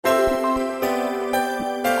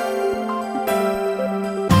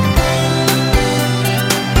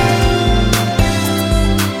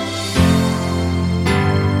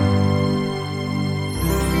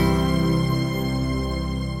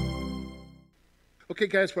Okay,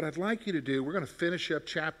 guys, what I'd like you to do, we're going to finish up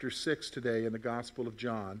chapter 6 today in the Gospel of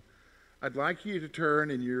John. I'd like you to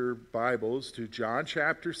turn in your Bibles to John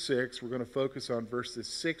chapter 6. We're going to focus on verses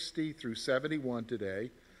 60 through 71 today.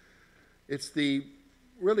 It's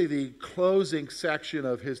really the closing section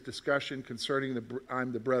of his discussion concerning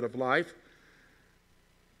I'm the bread of life.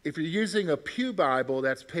 If you're using a Pew Bible,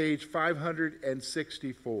 that's page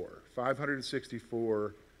 564.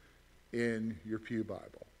 564 in your Pew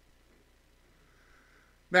Bible.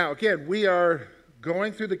 Now, again, we are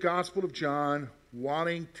going through the Gospel of John,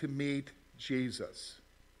 wanting to meet Jesus.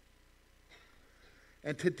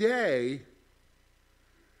 And today,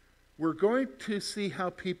 we're going to see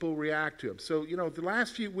how people react to him. So, the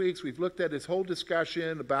last few weeks, we've looked at his whole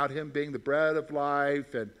discussion about him being the bread of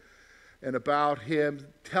life and about him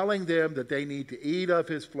telling them that they need to eat of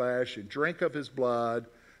his flesh and drink of his blood,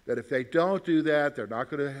 that if they don't do that, they're not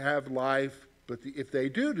going to have life. But if they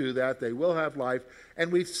do that, they will have life. And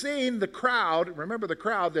we've seen the crowd. Remember the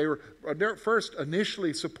crowd, they were first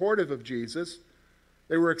initially supportive of Jesus.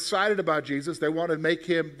 They were excited about Jesus. They wanted to make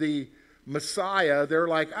him the Messiah. They're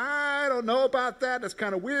like, I don't know about that. That's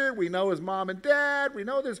kind of weird. We know his mom and dad. We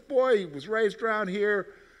know this boy. He was raised around here.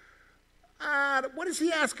 What is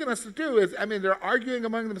he asking us to do? They're arguing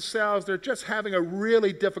among themselves. They're just having a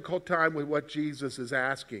really difficult time with what Jesus is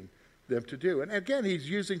asking them to do. And again, he's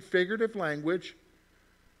using figurative language,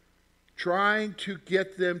 trying to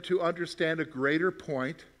get them to understand a greater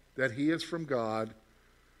point, that he is from God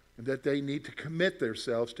and that they need to commit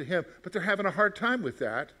themselves to him. But they're having a hard time with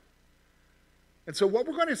that. And so what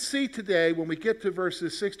we're going to see today when we get to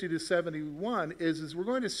verses 60 to 71 is we're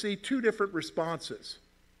going to see two different responses.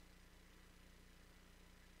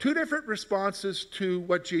 Two different responses to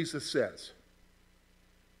what Jesus says.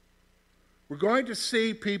 We're going to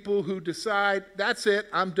see people who decide, that's it,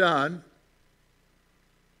 I'm done,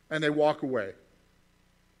 and they walk away.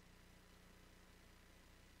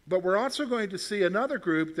 But we're also going to see another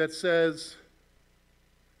group that says,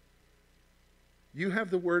 you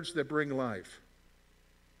have the words that bring life,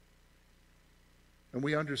 and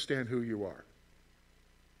we understand who you are,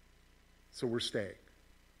 so we're staying.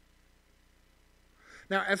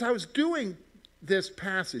 Now, as I was doing this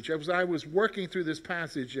passage, as I was working through this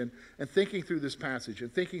passage and thinking through this passage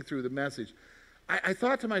and thinking through the message, I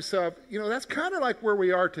thought to myself, that's kind of like where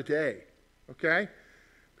we are today, okay?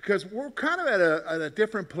 Because we're kind of at a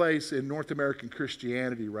different place in North American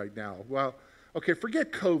Christianity right now. Well, okay,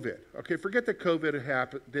 forget COVID. Okay, forget that COVID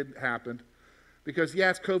didn't happen. Because,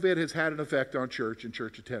 yes, COVID has had an effect on church and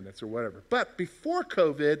church attendance or whatever. But before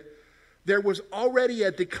COVID, there was already a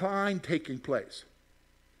decline taking place.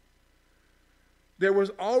 There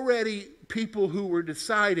was already people who were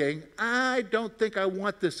deciding, I don't think I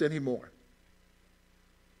want this anymore.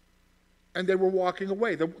 And they were walking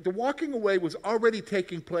away. The walking away was already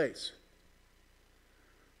taking place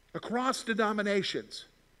across denominations.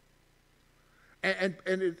 And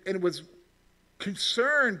it was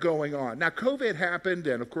concern going on. Now, COVID happened,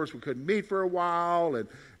 and of course we couldn't meet for a while,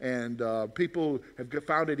 and people have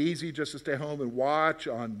found it easy just to stay home and watch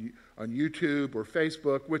on YouTube or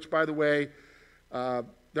Facebook, which, by the way,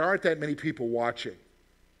 there aren't that many people watching.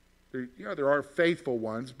 There are faithful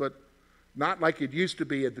ones, but not like it used to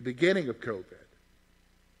be at the beginning of COVID.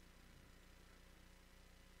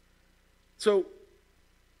 So,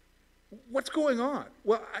 what's going on?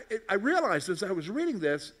 Well, I realized as I was reading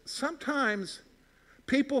this, sometimes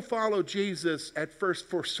people follow Jesus at first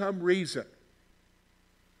for some reason.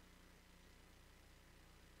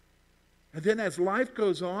 And then as life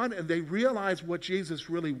goes on and they realize what Jesus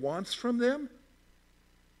really wants from them,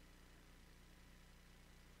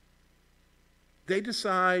 they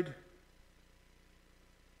decide,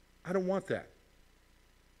 I don't want that.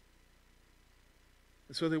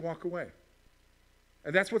 And so they walk away.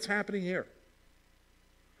 And that's what's happening here.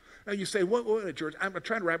 Now you say, what, George? I'm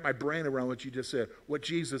trying to wrap my brain around what you just said. What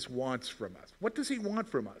Jesus wants from us. What does he want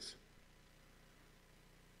from us?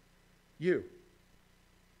 You.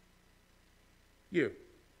 You.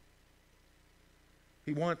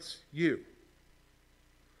 He wants you.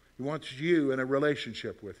 He wants you in a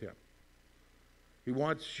relationship with him. He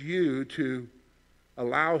wants you to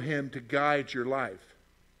allow him to guide your life.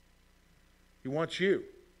 He wants you.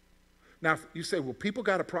 Now, you say, well, people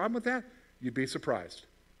got a problem with that? You'd be surprised.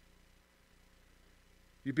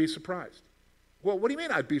 You'd be surprised. Well, what do you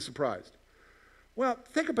mean I'd be surprised? Well,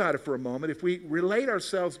 think about it for a moment. If we relate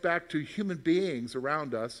ourselves back to human beings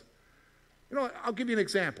around us, I'll give you an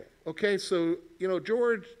example. Okay, so,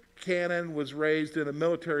 George Cannon was raised in a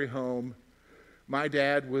military home. My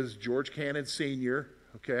dad was George Cannon Sr.,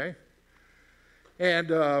 okay?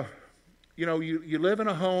 And you live in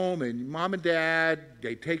a home and mom and dad,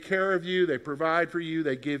 they take care of you, they provide for you,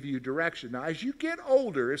 they give you direction. Now, as you get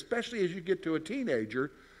older, especially as you get to a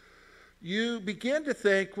teenager, you begin to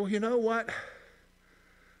think, well, you know what?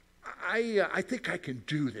 I think I can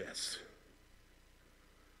do this.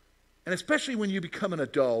 And especially when you become an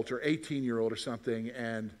adult or 18-year-old or something,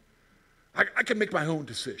 and I can make my own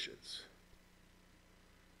decisions.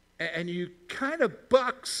 And you kind of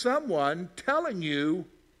buck someone telling you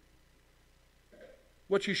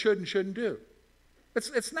what you should and shouldn't do.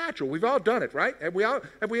 It's natural. We've all done it, right? Have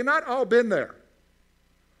we not all been there?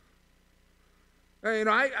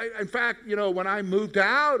 In fact, when I moved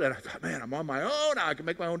out and I thought, man, I'm on my own, I can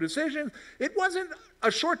make my own decisions. It wasn't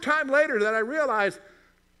a short time later that I realized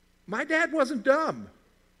my dad wasn't dumb.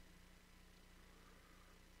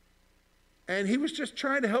 And he was just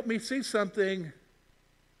trying to help me see something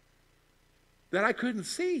that I couldn't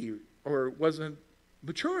see or wasn't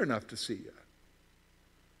mature enough to see yet.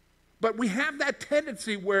 But we have that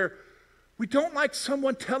tendency where we don't like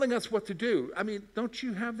someone telling us what to do. I mean, don't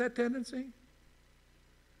you have that tendency?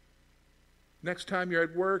 Next time you're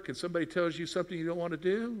at work and somebody tells you something you don't want to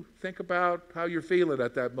do, think about how you're feeling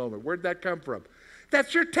at that moment. Where'd that come from?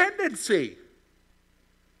 That's your tendency.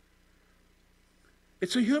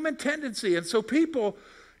 It's a human tendency. And so people,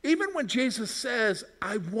 even when Jesus says,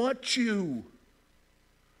 I want you,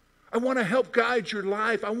 I want to help guide your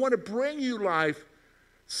life, I want to bring you life,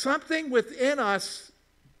 something within us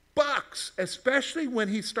bucks, especially when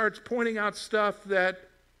he starts pointing out stuff that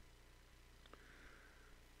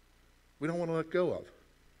we don't want to let go of.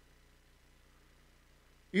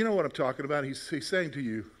 You know what I'm talking about. He's saying to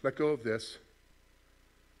you, let go of this.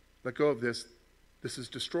 Let go of this. This is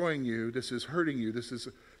destroying you. This is hurting you. This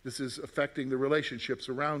is affecting the relationships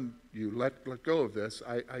around you. Let go of this.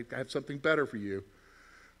 I have something better for you.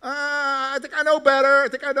 I think I know better. I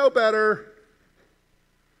think I know better.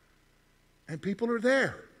 And people are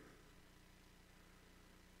there.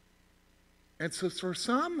 And so for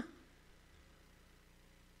some,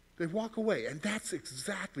 they walk away. And that's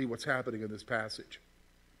exactly what's happening in this passage.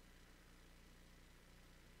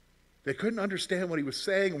 They couldn't understand what he was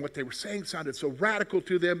saying, and what they were saying sounded so radical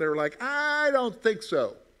to them. They were like, I don't think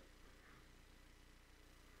so.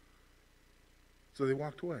 So they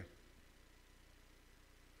walked away.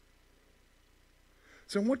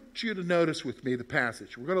 So I want you to notice with me the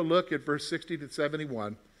passage. We're going to look at verse 60 to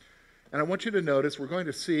 71. And I want you to notice we're going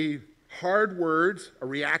to see hard words, a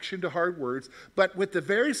reaction to hard words. But with the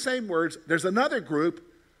very same words, there's another group.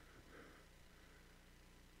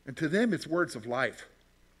 And to them, it's words of life.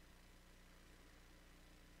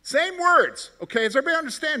 Same words. Okay, does everybody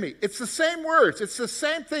understand me? It's the same words. It's the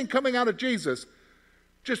same thing coming out of Jesus.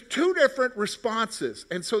 Just two different responses.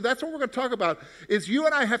 And so that's what we're going to talk about, is you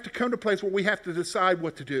and I have to come to a place where we have to decide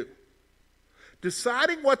what to do.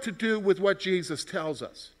 Deciding what to do with what Jesus tells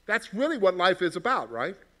us. That's really what life is about,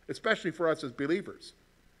 right? Especially for us as believers.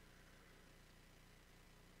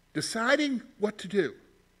 Deciding what to do.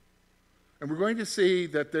 And we're going to see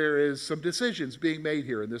that there is some decisions being made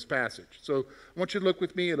here in this passage. So I want you to look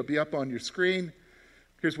with me. It'll be up on your screen.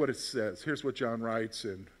 Here's what it says. Here's what John writes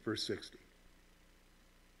in verse 60.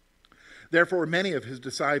 Therefore, many of his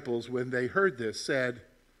disciples, when they heard this, said,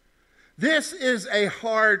 "This is a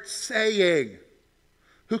hard saying.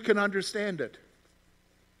 Who can understand it?"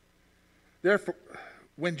 Therefore,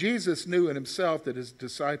 when Jesus knew in himself that his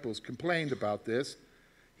disciples complained about this,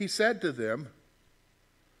 he said to them,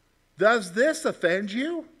 "Does this offend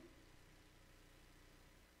you?"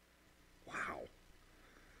 Wow.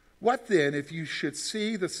 What then if you should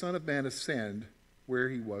see the Son of Man ascend where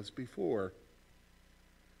he was before?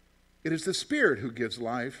 It is the Spirit who gives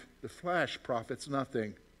life. The flesh profits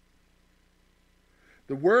nothing.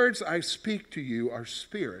 The words I speak to you are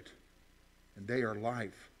spirit, and they are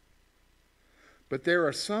life. But there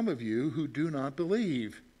are some of you who do not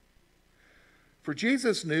believe. For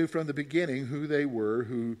Jesus knew from the beginning who they were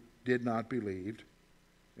who did not believe,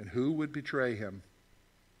 and who would betray him.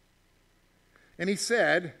 And he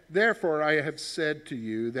said, "Therefore I have said to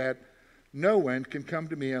you that no one can come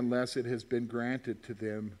to me unless it has been granted to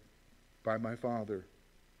them by my Father."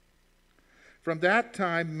 From that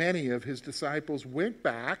time, many of his disciples went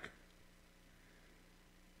back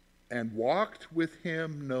and walked with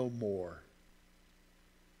him no more.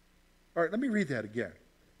 All right, let me read that again.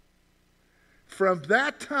 From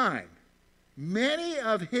that time, many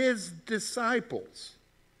of his disciples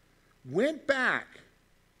went back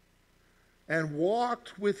and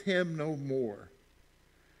walked with him no more.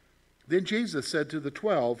 Then Jesus said to the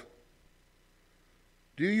 12,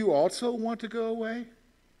 "Do you also want to go away?"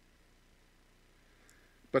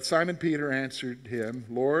 But Simon Peter answered him,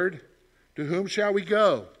 "Lord, To whom shall we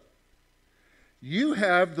go? You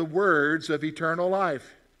have the words of eternal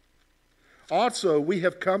life. Also, we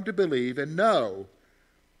have come to believe and know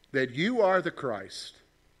that you are the Christ,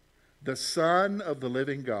 the Son of the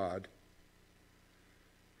living God.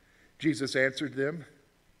 Jesus answered them,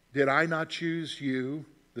 Did I not choose you,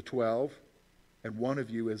 the 12, and one of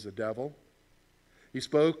you is a devil? He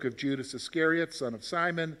spoke of Judas Iscariot, son of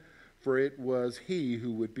Simon, for it was he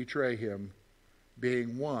who would betray him,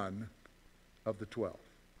 being one of the 12.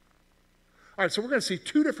 All right, so we're going to see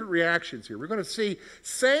two different reactions here. We're going to see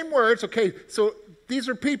same words. Okay, so these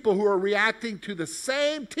are people who are reacting to the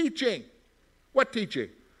same teaching. What teaching?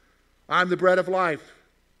 I'm the bread of life.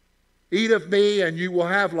 Eat of me and you will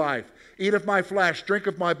have life. Eat of my flesh, drink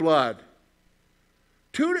of my blood.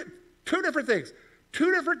 Two different things.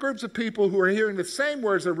 Two different groups of people who are hearing the same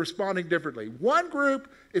words are responding differently. One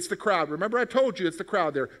group, it's the crowd. Remember I told you it's the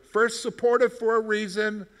crowd. They're first supportive for a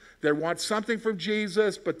reason. They want something from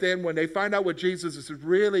Jesus, but then when they find out what Jesus is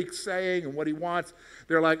really saying and what he wants,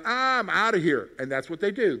 they're like, I'm out of here. And that's what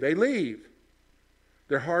they do. They leave.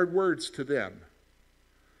 They're hard words to them.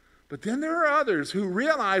 But then there are others who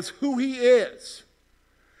realize who he is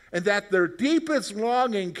and that their deepest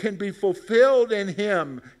longing can be fulfilled in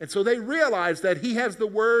him. And so they realize that he has the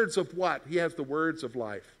words of what? He has the words of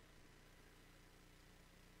life.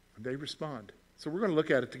 And they respond. So we're going to look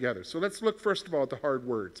at it together. So let's look first of all at the hard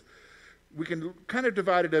words. We can kind of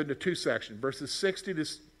divide it into two sections, verses 60 to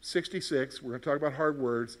 66. We're going to talk about hard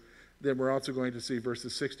words. Then we're also going to see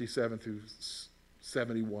verses 67 through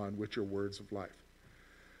 71, which are words of life.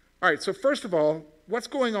 All right, so first of all, what's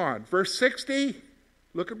going on? Verse 60,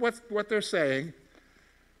 look at what they're saying.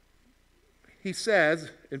 He says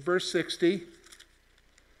in verse 60,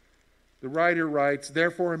 the writer writes,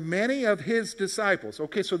 therefore many of his disciples.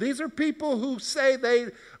 Okay, so these are people who say they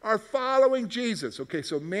are following Jesus. Okay,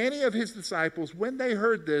 so many of his disciples, when they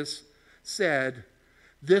heard this, said,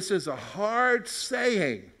 this is a hard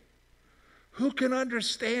saying. Who can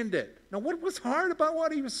understand it? Now, what was hard about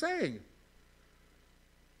what he was saying?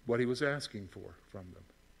 What he was asking for from them.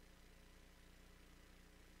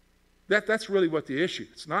 That's really what the issue is.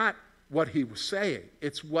 It's not what he was saying.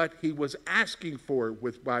 It's what he was asking for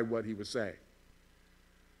by what he was saying.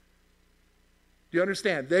 Do you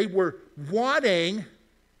understand? They were wanting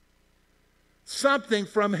something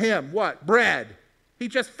from him. What? Bread. He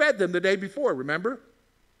just fed them the day before, remember?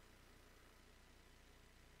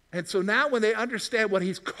 And so now when they understand what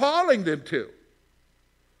he's calling them to,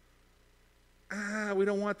 we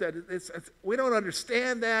don't want that. We don't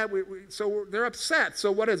understand that. So they're upset. So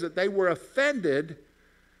what is it? They were offended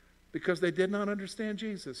because they did not understand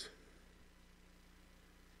Jesus.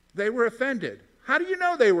 They were offended. How do you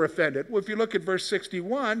know they were offended? Well, if you look at verse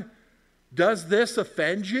 61, does this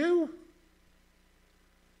offend you?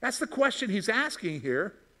 That's the question he's asking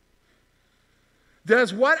here.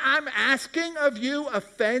 Does what I'm asking of you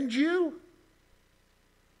offend you?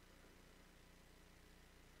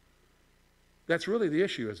 That's really the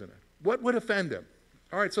issue, isn't it? What would offend them?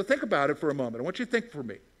 All right, so think about it for a moment. I want you to think for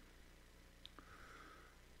me.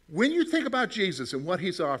 When you think about Jesus and what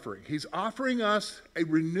he's offering us a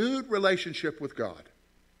renewed relationship with God.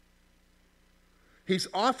 He's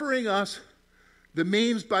offering us the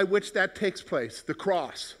means by which that takes place, the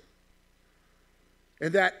cross.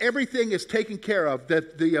 And that everything is taken care of,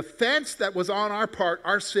 that the offense that was on our part,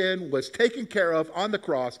 our sin, was taken care of on the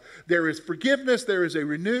cross. There is forgiveness, there is a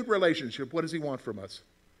renewed relationship. What does he want from us?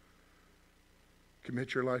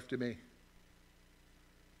 Commit your life to me.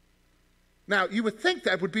 Now, you would think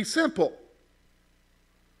that would be simple.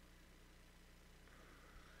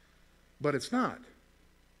 But it's not.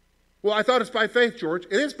 Well, I thought it's by faith, George.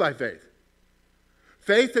 It is by faith.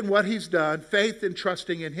 Faith in what he's done, faith in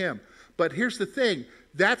trusting in him. But here's the thing,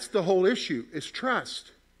 that's the whole issue, is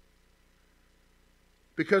trust.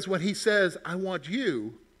 Because when he says, I want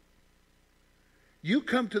you, you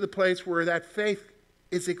come to the place where that faith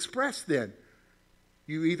is expressed then.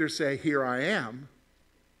 You either say, here I am,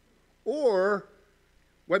 or,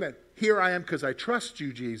 wait a minute, here I am because I trust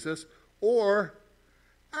you, Jesus, or,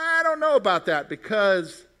 I don't know about that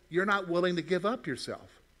because you're not willing to give up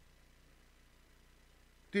yourself.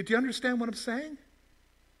 Did you understand what I'm saying?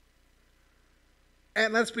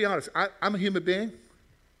 And let's be honest, I'm a human being.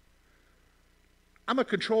 I'm a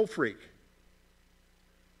control freak.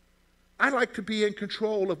 I like to be in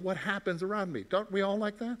control of what happens around me. Don't we all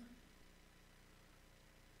like that?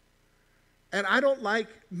 And I don't like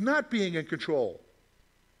not being in control.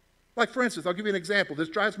 Like, for instance, I'll give you an example. This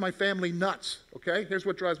drives my family nuts, okay? Here's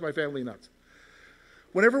what drives my family nuts.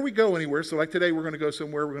 Whenever we go anywhere, so like today we're going to go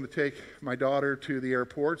somewhere, we're going to take my daughter to the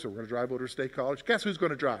airport, so we're going to drive over to State College. Guess who's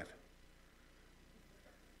going to drive?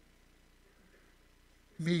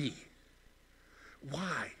 me.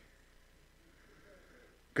 Why?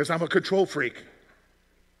 Because I'm a control freak.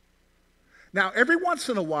 Now, every once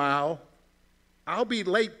in a while, I'll be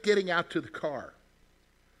late getting out to the car,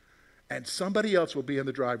 and somebody else will be in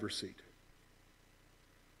the driver's seat.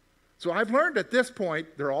 So I've learned at this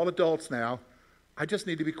point, they're all adults now, I just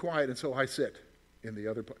need to be quiet, and so I sit in the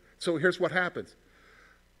other place. So here's what happens.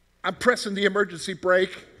 I'm pressing the emergency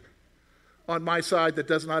brake on my side that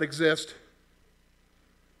does not exist.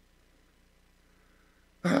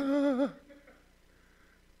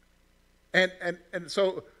 And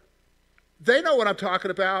so they know what I'm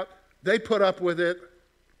talking about. They put up with it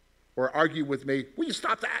or argue with me. Will you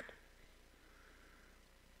stop that?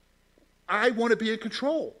 I want to be in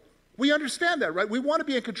control. We understand that, right? We want to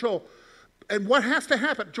be in control. And what has to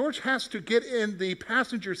happen? George has to get in the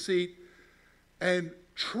passenger seat and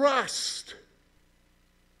trust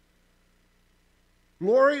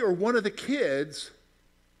Lori or one of the kids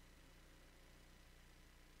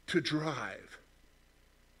to drive.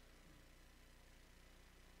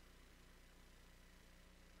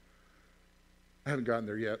 I haven't gotten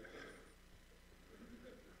there yet.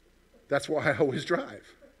 That's why I always drive.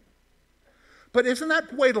 But isn't that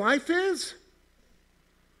the way life is?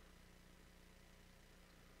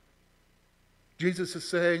 Jesus is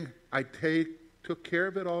saying, I took care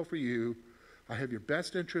of it all for you. I have your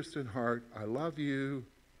best interest in heart. I love you.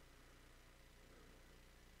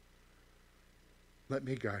 Let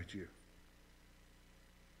me guide you.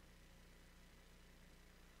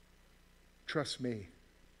 Trust me.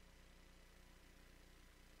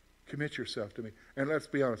 Commit yourself to me. And let's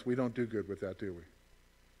be honest, we don't do good with that, do we?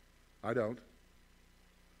 I don't.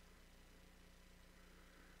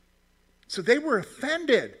 So they were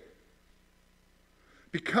offended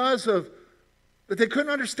because of that they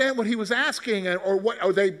couldn't understand what he was asking,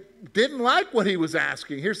 or they didn't like what he was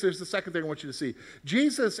asking. Here's the second thing I want you to see.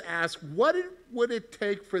 Jesus asked, what would it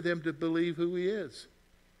take for them to believe who he is?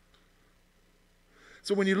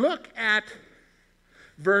 So when you look at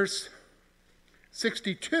verse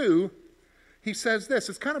 62, he says this.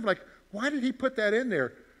 It's kind of like, why did he put that in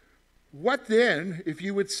there? What then, if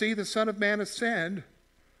you would see the Son of Man ascend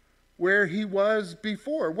where he was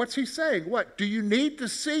before? What's he saying? What? Do you need to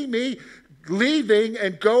see me leaving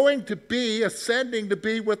and going to be, ascending to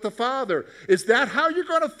be with the Father? Is that how you're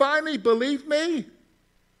going to finally believe me?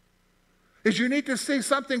 Is you need to see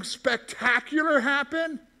something spectacular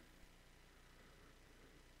happen?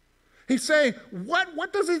 He's saying,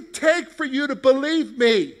 what does it take for you to believe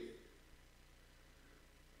me?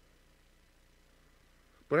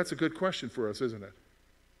 But that's a good question for us, isn't it?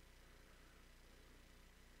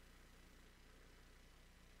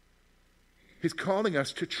 He's calling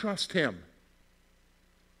us to trust him.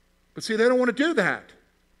 But see, they don't want to do that.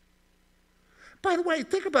 By the way,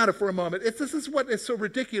 think about it for a moment. This is what is so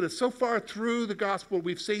ridiculous. So far through the gospel,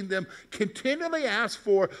 we've seen them continually ask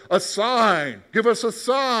for a sign. Give us a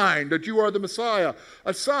sign that you are the Messiah.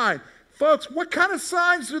 A sign. Folks, what kind of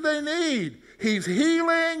signs do they need? He's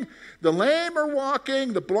healing. The lame are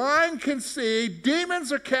walking. The blind can see.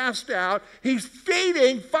 Demons are cast out. He's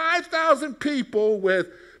feeding 5,000 people with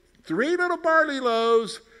 3 little barley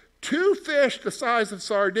loaves, 2 fish the size of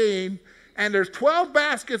sardine, and there's 12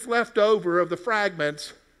 baskets left over of the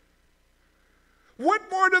fragments. What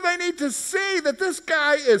more do they need to see that this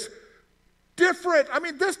guy is different? I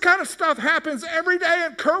mean, this kind of stuff happens every day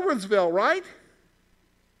in Kerwinsville, right?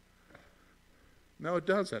 No, it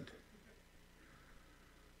doesn't.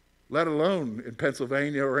 Let alone in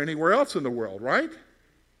Pennsylvania or anywhere else in the world, right?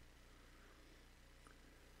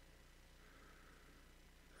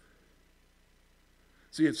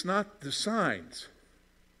 See, it's not the signs.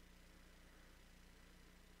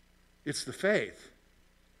 It's the faith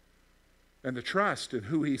and the trust in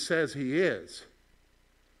who he says he is.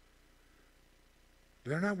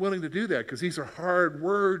 They're not willing to do that because these are hard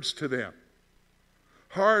words to them.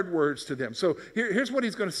 Hard words to them. So here's what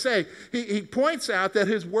he's going to say. He points out that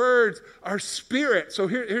his words are spirit. So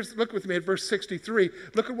here's look with me at verse 63.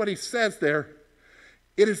 Look at what he says there.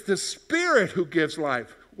 It is the Spirit who gives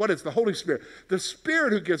life. What is the Holy Spirit? The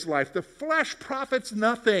Spirit who gives life. The flesh profits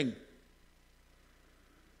nothing.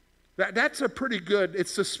 That's a pretty good,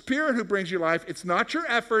 it's the Spirit who brings you life. It's not your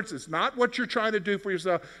efforts. It's not what you're trying to do for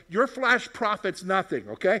yourself. Your flesh profits nothing,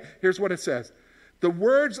 okay? Here's what it says. The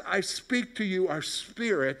words I speak to you are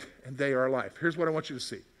spirit and they are life. Here's what I want you to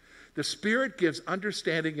see. The Spirit gives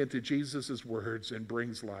understanding into Jesus' words and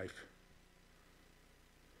brings life.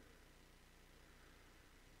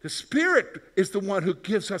 The Spirit is the one who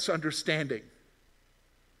gives us understanding.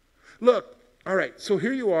 Look, all right, so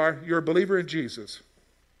here you are. You're a believer in Jesus.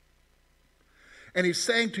 And he's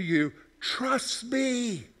saying to you, Trust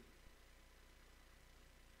me.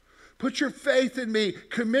 Put your faith in me.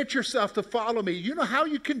 Commit yourself to follow me. You know how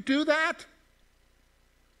you can do that?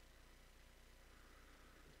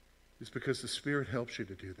 It's because the Spirit helps you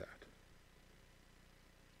to do that.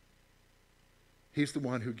 He's the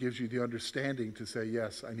one who gives you the understanding to say,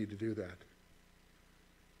 yes, I need to do that.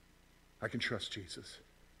 I can trust Jesus.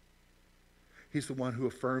 He's the one who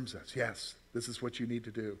affirms us. Yes, this is what you need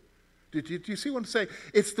to do. Do you see what I'm saying?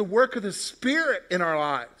 It's the work of the Spirit in our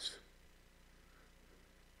lives.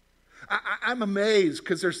 I'm amazed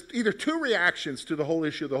because there's either two reactions to the whole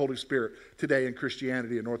issue of the Holy Spirit today in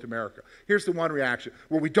Christianity in North America. Here's the one reaction,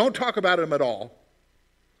 where we don't talk about him at all.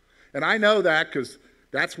 And I know that because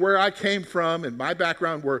that's where I came from in my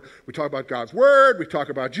background, where we talk about God's Word, we talk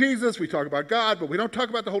about Jesus, we talk about God, but we don't talk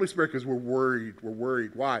about the Holy Spirit because we're worried. We're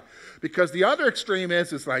worried. Why? Because the other extreme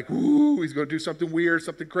is like, ooh, he's going to do something weird,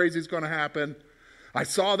 something crazy is going to happen. I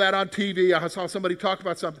saw that on TV. I saw somebody talk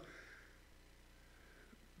about something.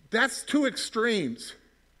 That's two extremes.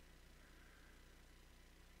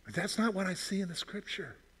 But that's not what I see in the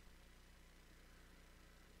Scripture.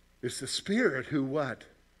 It's the Spirit who what?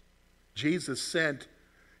 Jesus sent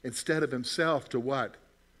instead of himself to what?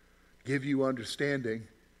 Give you understanding,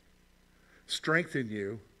 strengthen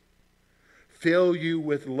you, fill you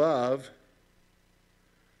with love,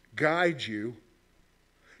 guide you,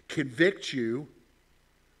 convict you.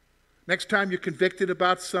 Next time you're convicted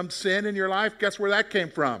about some sin in your life, guess where that came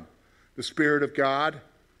from? The Spirit of God.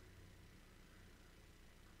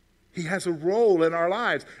 He has a role in our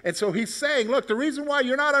lives. And so he's saying, look, the reason why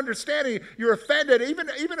you're not understanding, you're offended, even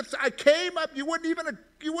if I came up, you wouldn't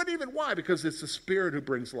even, why? Because it's the Spirit who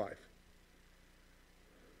brings life.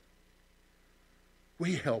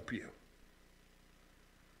 We help you.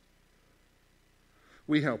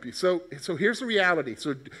 We help you. So here's the reality.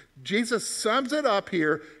 So Jesus sums it up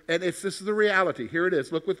here, and this is the reality. Here it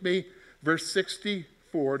is. Look with me, verse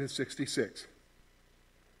 64 to 66.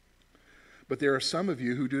 But there are some of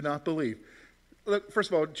you who do not believe. Look,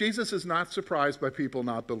 first of all, Jesus is not surprised by people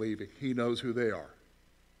not believing. He knows who they are.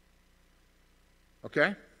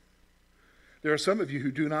 Okay? There are some of you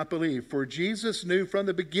who do not believe. For Jesus knew from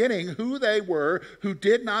the beginning who they were who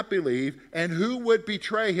did not believe and who would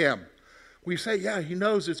betray him. We say, yeah, he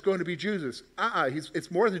knows it's going to be Judas.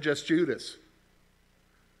 It's more than just Judas.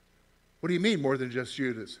 What do you mean more than just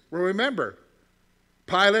Judas? Well, remember,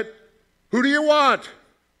 Pilate, who do you want?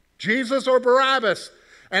 Jesus or Barabbas?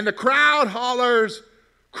 And the crowd hollers,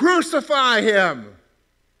 crucify him.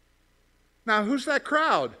 Now, who's that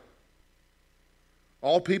crowd?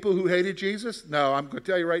 All people who hated Jesus? No, I'm going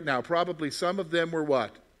to tell you right now, probably some of them were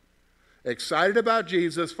what? Excited about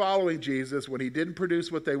Jesus, following Jesus. When he didn't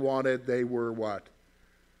produce what they wanted, they were what?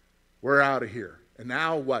 We're out of here. And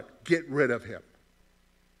now what? Get rid of him.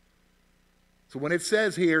 So when it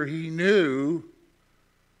says here, he knew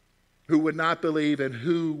who would not believe and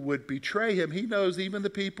who would betray him, he knows even the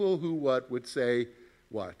people who what? Would say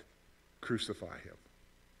what? Crucify him.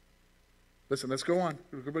 Listen, let's go on.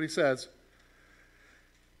 Look what he says.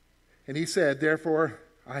 And he said, therefore,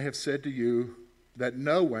 I have said to you that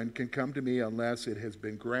no one can come to me unless it has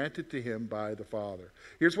been granted to him by the Father.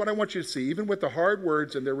 Here's what I want you to see. Even with the hard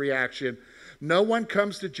words and their reaction, no one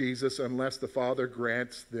comes to Jesus unless the Father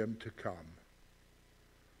grants them to come.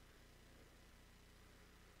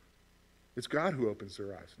 It's God who opens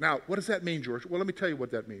their eyes. Now, what does that mean, George? Well, let me tell you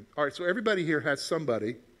what that means. All right, so everybody here has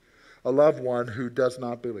somebody, a loved one, who does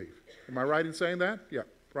not believe. Am I right in saying that? Yeah,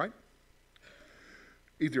 right?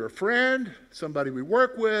 Either a friend, somebody we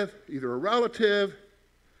work with, either a relative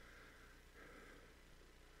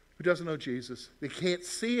who doesn't know Jesus. They can't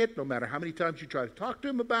see it no matter how many times you try to talk to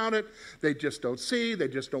them about it. They just don't see. They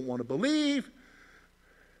just don't want to believe.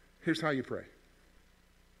 Here's how you pray.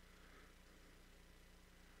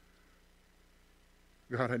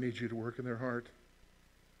 God, I need you to work in their heart.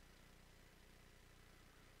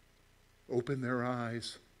 Open their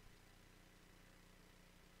eyes.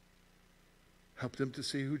 Help them to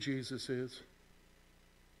see who Jesus is.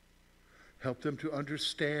 Help them to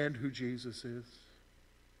understand who Jesus is.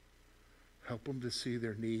 Help them to see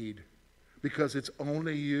their need. Because it's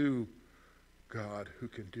only you, God, who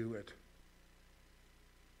can do it.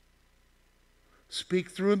 Speak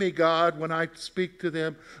through me, God, when I speak to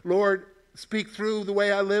them. Lord, speak through the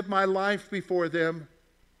way I live my life before them.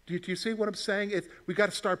 Do you see what I'm saying? We've got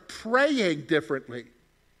to start praying differently.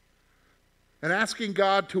 And asking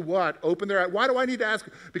God to what? Open their eyes. Why do I need to ask?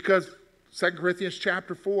 Because 2 Corinthians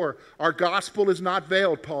chapter 4, our gospel is not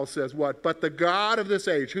veiled, Paul says what? But the God of this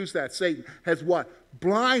age, who's that? Satan, has what?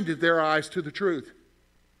 Blinded their eyes to the truth.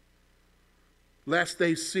 Lest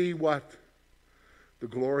they see what? the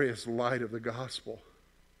glorious light of the gospel.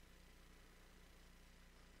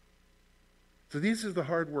 So these are the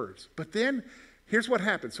hard words. But then here's what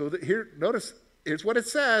happens. So here, notice, here's what it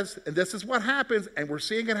says, and this is what happens, and we're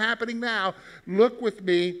seeing it happening now. Look with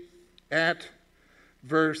me at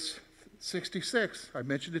verse 66. I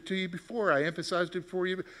mentioned it to you before. I emphasized it for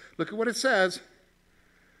you. Look at what it says.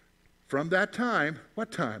 From that time,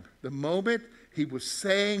 what time? The moment he was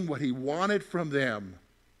saying what he wanted from them.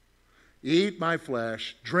 Eat my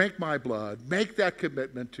flesh, drink my blood, make that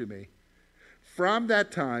commitment to me. From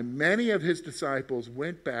that time, many of his disciples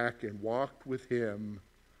went back and walked with him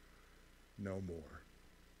no more.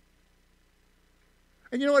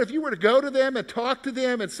 And you know what? If you were to go to them and talk to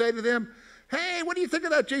them and say to them, hey, what do you think of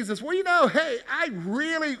that Jesus? Well, you know, hey,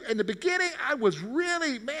 in the beginning, I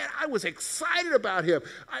was excited about him.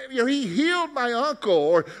 He healed my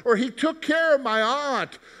uncle, or he took care of my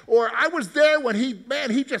aunt, or I was there when he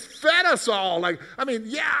just fed us all. I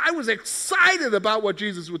was excited about what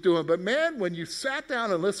Jesus was doing. But man, when you sat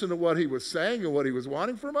down and listened to what he was saying and what he was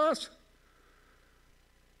wanting from us,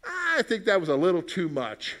 I think that was a little too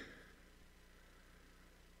much.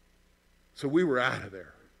 So we were out of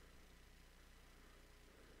there.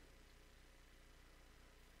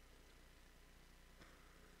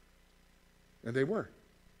 And they were.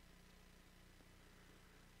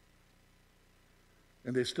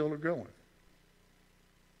 And they still are going.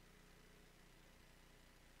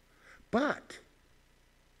 But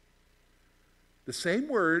the same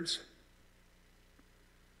words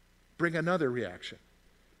bring another reaction.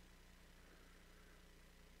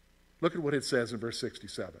 Look at what it says in verse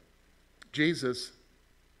 67. Jesus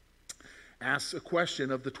asks a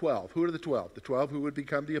question of the 12. Who are the 12? The 12 who would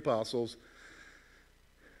become the apostles.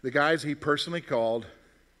 The guys he personally called.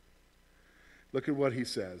 Look at what he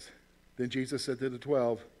says. Then Jesus said to the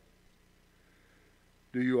 12,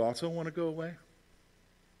 do you also want to go away?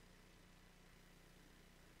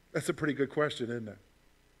 That's a pretty good question, isn't it?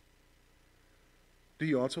 Do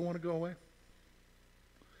you also want to go away?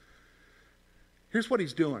 Here's what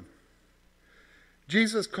he's doing.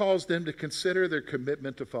 Jesus calls them to consider their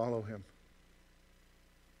commitment to follow him.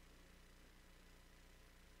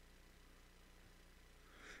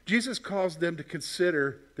 Jesus calls them to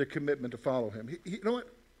consider their commitment to follow him. You know what?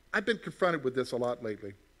 I've been confronted with this a lot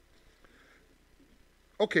lately.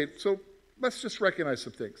 Okay, so let's just recognize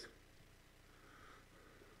some things.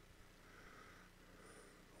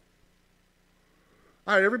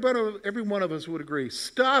 All right, every one of us would agree.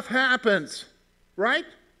 Stuff happens, right?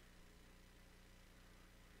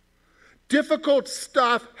 Difficult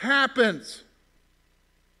stuff happens.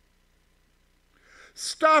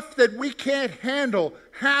 Stuff that we can't handle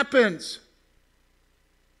happens.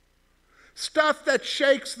 Stuff that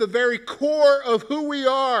shakes the very core of who we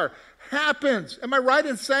are happens. Am I right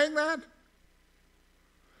in saying that?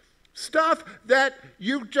 Stuff that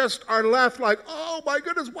you just are left like, oh my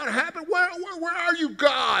goodness, what happened? Where are you,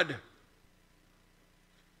 God?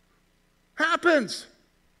 Happens.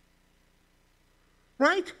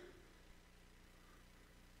 Right?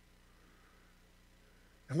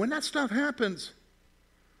 And when that stuff happens,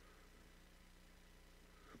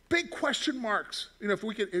 big question marks. If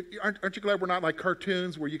we could, aren't you glad we're not like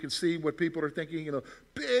cartoons where you can see what people are thinking?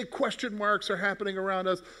 Big question marks are happening around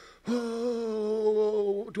us.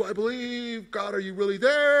 Oh, do I believe? God, are you really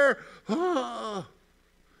there? Ah.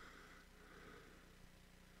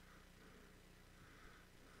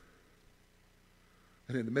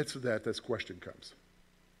 And in the midst of that, this question comes.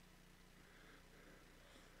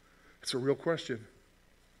 It's a real question.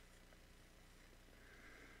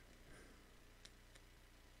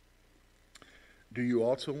 Do you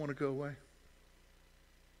also want to go away?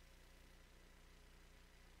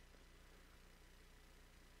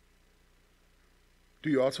 Do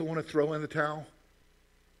you also want to throw in the towel?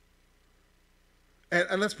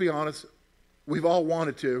 And let's be honest, we've all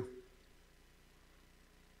wanted to.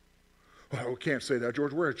 Well, we can't say that,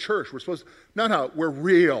 George. We're a church. We're supposed to. No, we're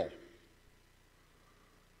real.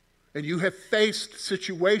 And you have faced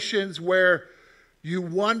situations where you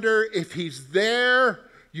wonder if he's there.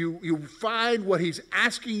 You find what he's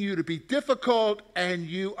asking you to be difficult, and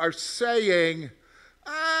you are saying,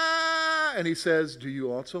 and he says, do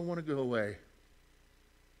you also want to go away?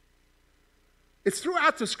 It's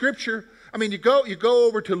throughout the scripture. You go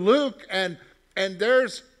over to Luke, and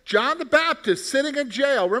there's John the Baptist sitting in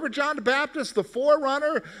jail. Remember John the Baptist, the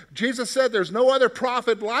forerunner? Jesus said there's no other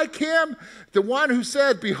prophet like him. The one who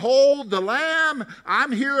said, behold the Lamb.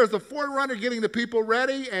 I'm here as the forerunner getting the people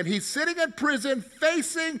ready. And he's sitting in prison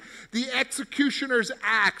facing the executioner's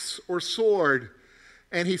axe or sword.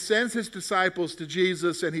 And he sends his disciples to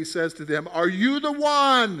Jesus and he says to them, are you the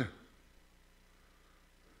one?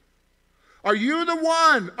 Are you the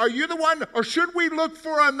one? Are you the one? Or should we look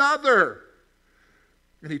for another?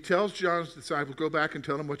 And he tells John's disciples, go back and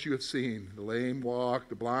tell them what you have seen. The lame walk,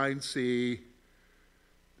 the blind see,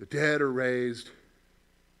 the dead are raised.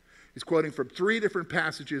 He's quoting from 3 different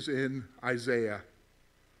passages in Isaiah.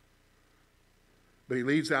 But he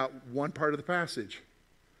leaves out one part of the passage.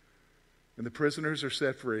 And the prisoners are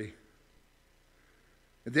set free.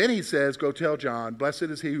 And then he says, go tell John, blessed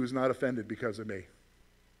is he who is not offended because of me.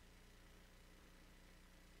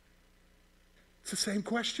 It's the same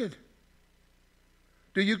question.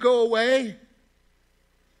 Do you go away?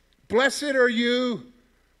 Blessed are you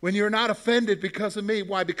when you're not offended because of me.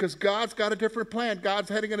 Why? Because God's got a different plan. God's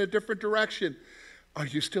heading in a different direction. Are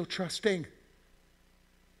you still trusting?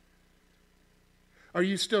 Are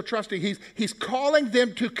you still trusting? He's calling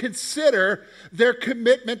them to consider their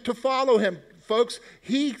commitment to follow him. Folks,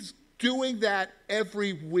 he's doing that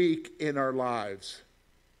every week in our lives.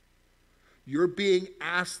 You're being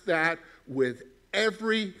asked that with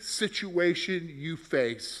every situation you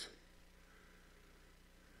face.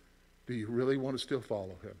 Do you really want to still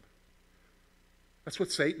follow him? That's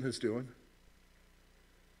what Satan is doing.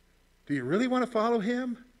 Do you really want to follow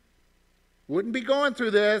him? Wouldn't be going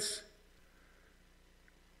through this.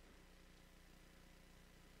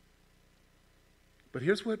 But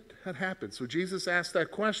here's what had happened. So Jesus asked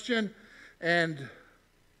that question, and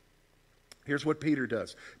here's what Peter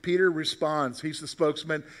does. Peter responds. He's the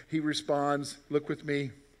spokesman. He responds. Look with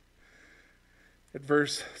me at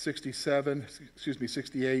verse 68.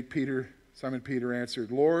 Simon Peter answered,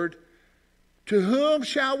 Lord, to whom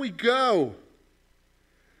shall we go?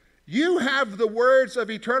 You have the words of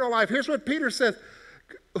eternal life. Here's what Peter says.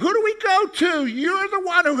 Who do we go to? You're the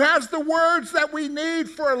one who has the words that we need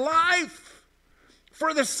for life,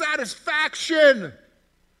 for the satisfaction,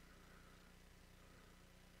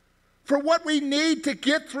 for what we need to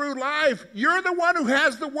get through life. You're the one who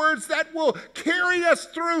has the words that will carry us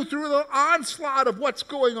through the onslaught of what's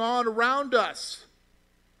going on around us.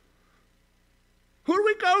 Who do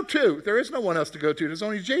we go to? There is no one else to go to. There's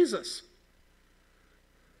only Jesus.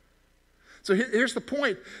 So here's the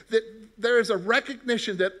point, that there is a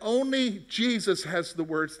recognition that only Jesus has the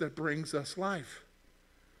words that brings us life.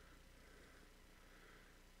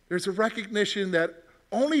 There's a recognition that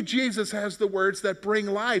only Jesus has the words that bring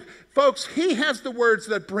life. Folks, he has the words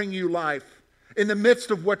that bring you life in the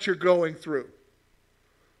midst of what you're going through.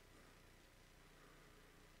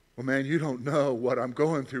 Well, man, you don't know what I'm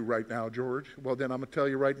going through right now, George. Well, then I'm going to tell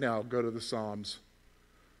you right now, go to the Psalms.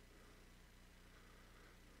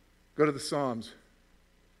 Go to the Psalms.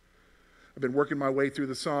 I've been working my way through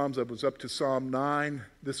the Psalms. I was up to Psalm 9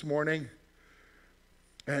 this morning.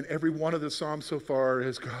 And every one of the Psalms so far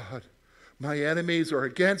is, God, my enemies are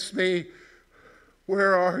against me.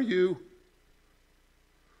 Where are you?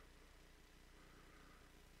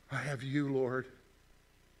 I have you, Lord.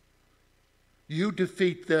 You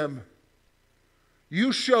defeat them.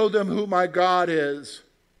 You show them who my God is.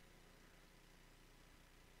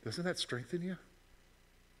 Doesn't that strengthen you?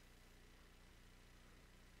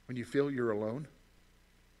 When you feel you're alone?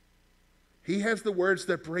 He has the words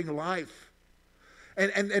that bring life.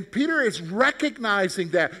 And Peter is recognizing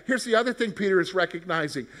that. Here's the other thing Peter is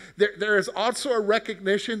recognizing. There is also a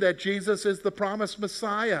recognition that Jesus is the promised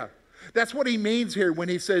Messiah. That's what he means here when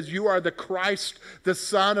he says, you are the Christ, the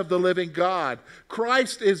Son of the living God.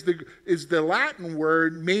 Christ is the Latin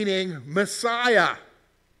word meaning Messiah.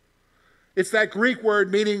 It's that Greek word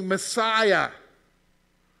meaning Messiah.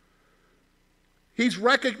 He's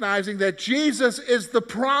recognizing that Jesus is the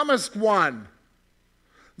promised one.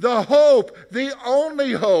 The hope, the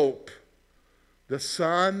only hope, the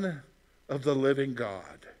Son of the living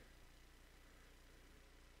God.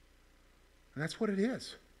 And that's what it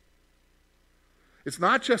is. It's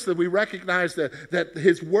not just that we recognize that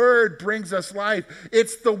his word brings us life.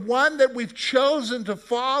 It's the one that we've chosen to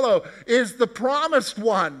follow is the promised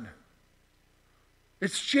one.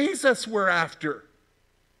 It's Jesus we're after.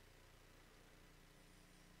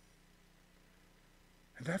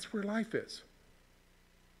 And that's where life is.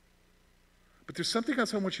 But there's something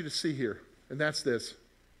else I want you to see here, and that's this.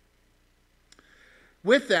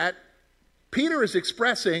 With that, Peter is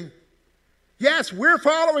expressing, yes, we're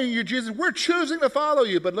following you, Jesus. We're choosing to follow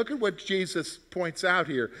you. But look at what Jesus points out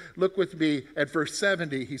here. Look with me at verse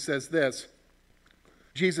 70. He says this.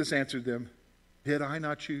 Jesus answered them, did I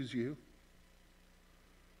not choose you,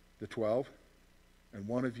 the 12, and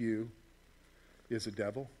one of you is a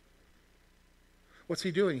devil? What's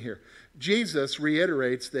he doing here? Jesus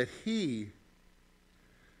reiterates that he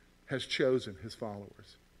has chosen his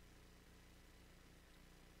followers.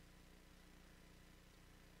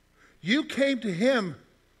 You came to him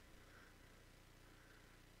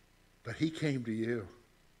But he came to you.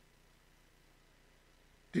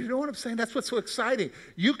 Do you know what I'm saying? That's what's so exciting.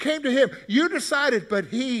 You came to him. You decided, but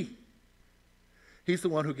he's the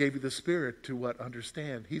one who gave you the Spirit to what?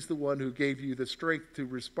 Understand. He's the one who gave you the strength to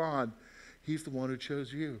respond. He's the one who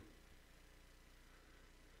chose you.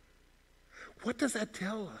 What does that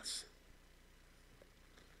tell us?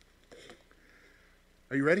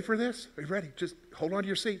 Are you ready for this? Are you ready? Just hold on to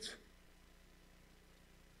your seats.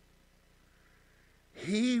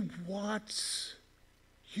 He wants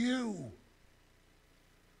you.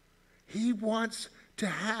 He wants to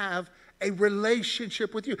have a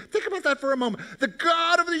relationship with you. Think about that for a moment. The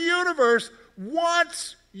God of the universe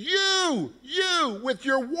wants you with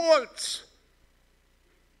your warts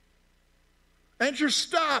and your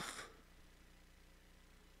stuff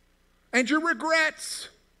and your regrets.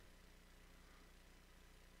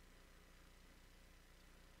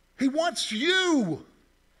 He wants you.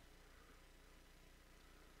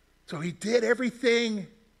 So he did everything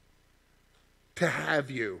to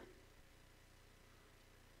have you.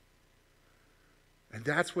 And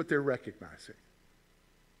that's what they're recognizing.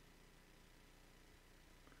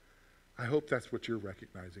 I hope that's what you're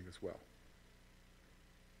recognizing as well.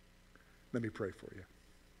 Let me pray for you.